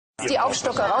Die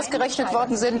Aufstocker rausgerechnet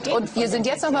worden sind. Und wir sind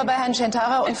jetzt nochmal bei Herrn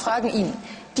Cetara und fragen ihn.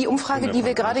 Die Umfrage, die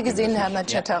wir gerade gesehen haben, Herr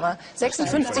Cetara,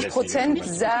 56%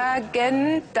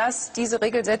 sagen, dass diese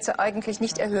Regelsätze eigentlich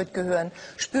nicht erhöht gehören.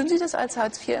 Spüren Sie das als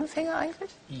Hartz-IV-Empfänger eigentlich?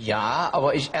 Ja,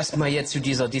 aber erstmal jetzt zu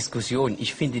dieser Diskussion.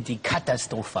 Ich finde die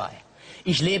katastrophal.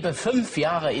 Ich lebe 5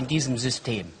 Jahre in diesem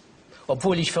System,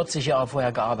 obwohl ich 40 Jahre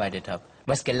vorher gearbeitet habe,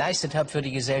 was geleistet habe für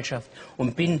die Gesellschaft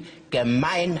und bin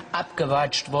gemein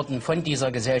abgewatscht worden von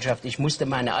dieser Gesellschaft. Ich musste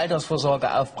meine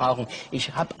Altersvorsorge aufbrauchen.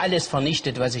 Ich habe alles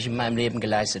vernichtet, was ich in meinem Leben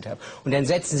geleistet habe. Und dann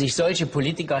setzen sich solche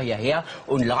Politiker hierher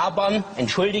und labern,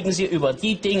 entschuldigen Sie, über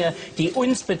die Dinge, die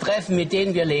uns betreffen, mit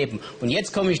denen wir leben. Und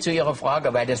jetzt komme ich zu Ihrer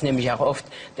Frage, weil das nämlich auch oft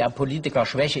der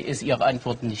Politiker-Schwäche ist, Ihre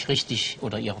Antworten nicht richtig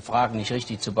oder Ihre Fragen nicht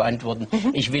richtig zu beantworten.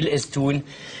 Ich will es tun.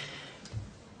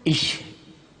 Ich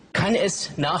kann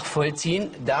es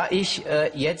nachvollziehen, da ich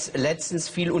jetzt letztens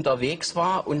viel unterwegs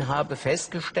war und habe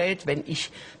festgestellt, wenn ich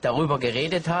darüber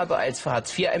geredet habe als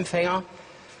Hartz-IV-Empfänger,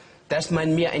 dass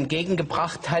man mir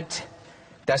entgegengebracht hat,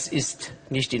 das ist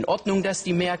nicht in Ordnung, dass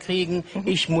die mehr kriegen.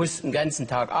 Ich muss den ganzen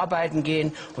Tag arbeiten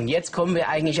gehen. Und jetzt kommen wir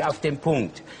eigentlich auf den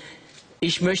Punkt.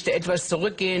 Ich möchte etwas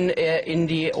zurückgehen in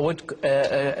die rot-grüne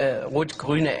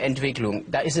Entwicklung.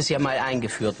 Da ist es ja mal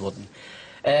eingeführt worden.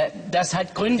 Das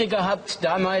hat Gründe gehabt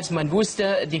damals. Man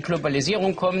wusste, die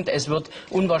Globalisierung kommt, es wird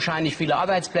unwahrscheinlich viele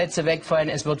Arbeitsplätze wegfallen,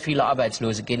 es wird viele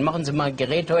Arbeitslose gehen. Machen Sie mal ein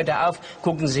Gerät heute auf,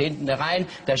 gucken Sie hinten rein,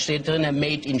 da steht drin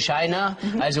Made in China,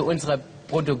 also unsere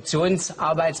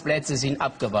Produktionsarbeitsplätze sind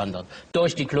abgewandert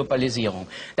durch die Globalisierung.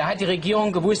 Da hat die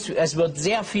Regierung gewusst, es wird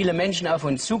sehr viele Menschen auf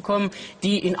uns zukommen,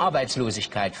 die in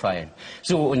Arbeitslosigkeit fallen.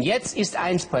 So, und jetzt ist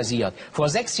eins passiert. Vor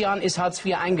 6 Jahren ist Hartz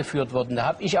IV eingeführt worden. Da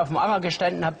habe ich auf dem Anger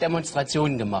gestanden, habe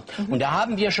Demonstrationen gemacht. Und da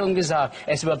haben wir schon gesagt,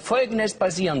 es wird Folgendes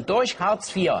passieren. Durch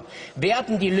Hartz IV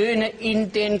werden die Löhne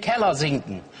in den Keller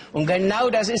sinken. Und genau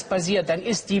das ist passiert. Dann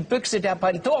ist die Büchse der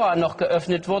Pandora noch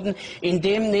geöffnet worden,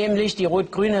 indem nämlich die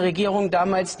rot-grüne Regierung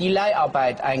damals die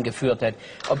Leiharbeit eingeführt hat.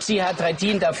 Ob Sie, Herr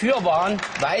Trittin, dafür waren,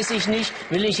 weiß ich nicht.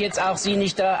 Will ich jetzt auch Sie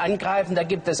nicht da angreifen. Da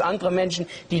gibt es andere Menschen,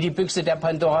 die die Büchse der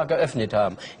Pandora geöffnet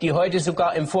haben, die heute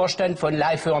sogar im Vorstand von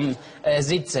Leihfirmen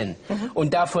sitzen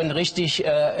und davon richtig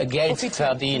Geld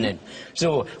verdienen.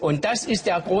 So, und das ist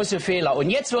der große Fehler. Und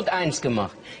jetzt wird eins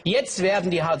gemacht. Jetzt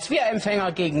werden die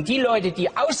Hartz-IV-Empfänger gegen die Leute, die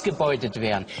ausgebeutet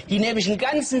werden, die nämlich den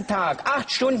ganzen Tag 8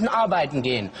 Stunden arbeiten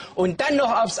gehen und dann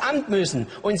noch aufs Amt müssen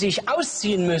und sich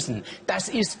ausziehen müssen, das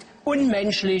ist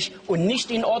unmenschlich und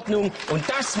nicht in Ordnung, und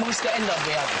das muss geändert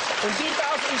werden. Und die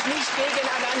darf ich nicht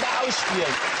gegeneinander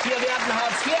ausspielen. Hier werden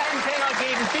Hartz-IV-Empfänger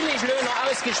gegen Billiglöhner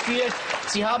ausgespielt.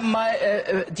 Sie haben mal,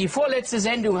 die vorletzte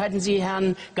Sendung hatten Sie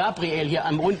Herrn Gabriel hier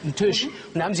am runden Tisch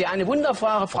und haben Sie eine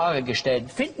wunderbare Frage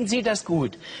gestellt. Finden Sie das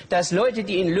gut, dass Leute,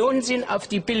 die in Lohn sind, auf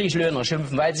die Billiglöhner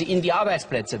schimpfen, weil sie ihnen die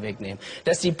Arbeitsplätze wegnehmen?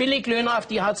 Dass die Billiglöhner auf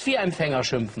die Hartz-IV-Empfänger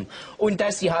schimpfen und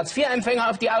dass die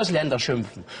Hartz-IV-Empfänger auf die Ausländer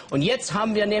schimpfen. Und jetzt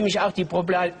haben wir nämlich auch die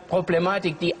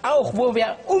Problematik, die auch, wo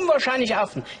wir unwahrscheinlich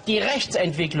achten, die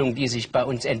Rechtsentwicklung, die sich bei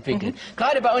uns entwickelt.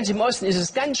 Gerade bei uns im Osten ist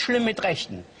es ganz schlimm mit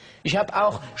Rechten. Ich habe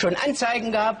auch schon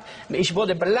Anzeigen gehabt, ich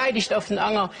wurde beleidigt auf den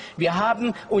Anger. Wir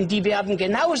haben, und die werden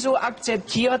genauso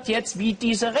akzeptiert jetzt wie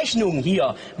diese Rechnung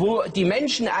hier, wo die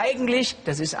Menschen eigentlich,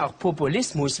 das ist auch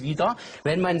Populismus wieder,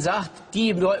 wenn man sagt,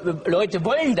 die Leute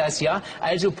wollen das ja,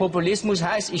 also Populismus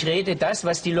heißt, ich rede das,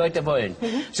 was die Leute wollen.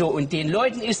 So, und den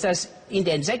Leuten ist das in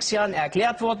den 6 Jahren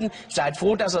erklärt worden, seid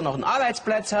froh, dass ihr noch einen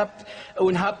Arbeitsplatz habt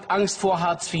und habt Angst vor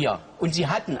Hartz IV. Und sie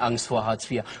hatten Angst vor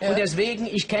Hartz IV. Ja. Und deswegen,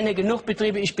 ich kenne genug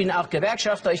Betriebe, ich bin auch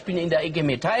Gewerkschafter, ich bin in der IG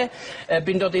Metall,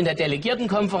 bin dort in der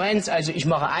Delegiertenkonferenz, also ich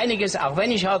mache einiges, auch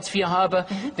wenn ich Hartz IV habe.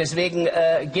 Deswegen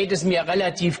geht es mir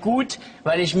relativ gut,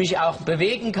 weil ich mich auch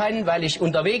bewegen kann, weil ich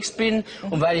unterwegs bin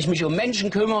und weil ich mich um Menschen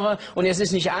kümmere. Und es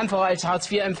ist nicht einfach als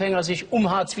Hartz IV-Empfänger, sich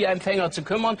um Hartz IV-Empfänger zu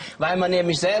kümmern, weil man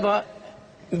nämlich selber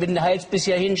mit dem Hals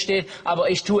bisher hinsteht, aber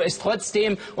ich tue es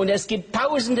trotzdem, und es gibt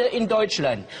Tausende in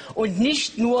Deutschland und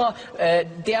nicht nur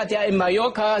der in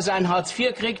Mallorca sein Hartz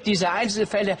IV kriegt, diese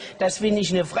Einzelfälle, das finde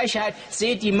ich eine Frechheit.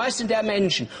 Seht die Massen der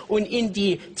Menschen, und in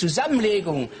die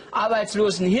Zusammenlegung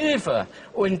Arbeitslosenhilfe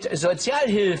und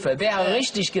Sozialhilfe wäre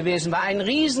richtig gewesen, war ein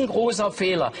riesengroßer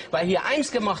Fehler, weil hier eins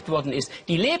gemacht worden ist,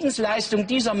 die Lebensleistung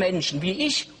dieser Menschen, wie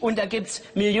ich, und da gibt es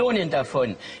Millionen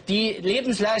davon, die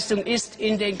Lebensleistung ist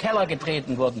in den Keller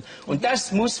getreten worden. Und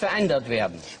das muss verändert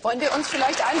werden. Wollen wir uns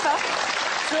vielleicht einfach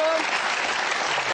für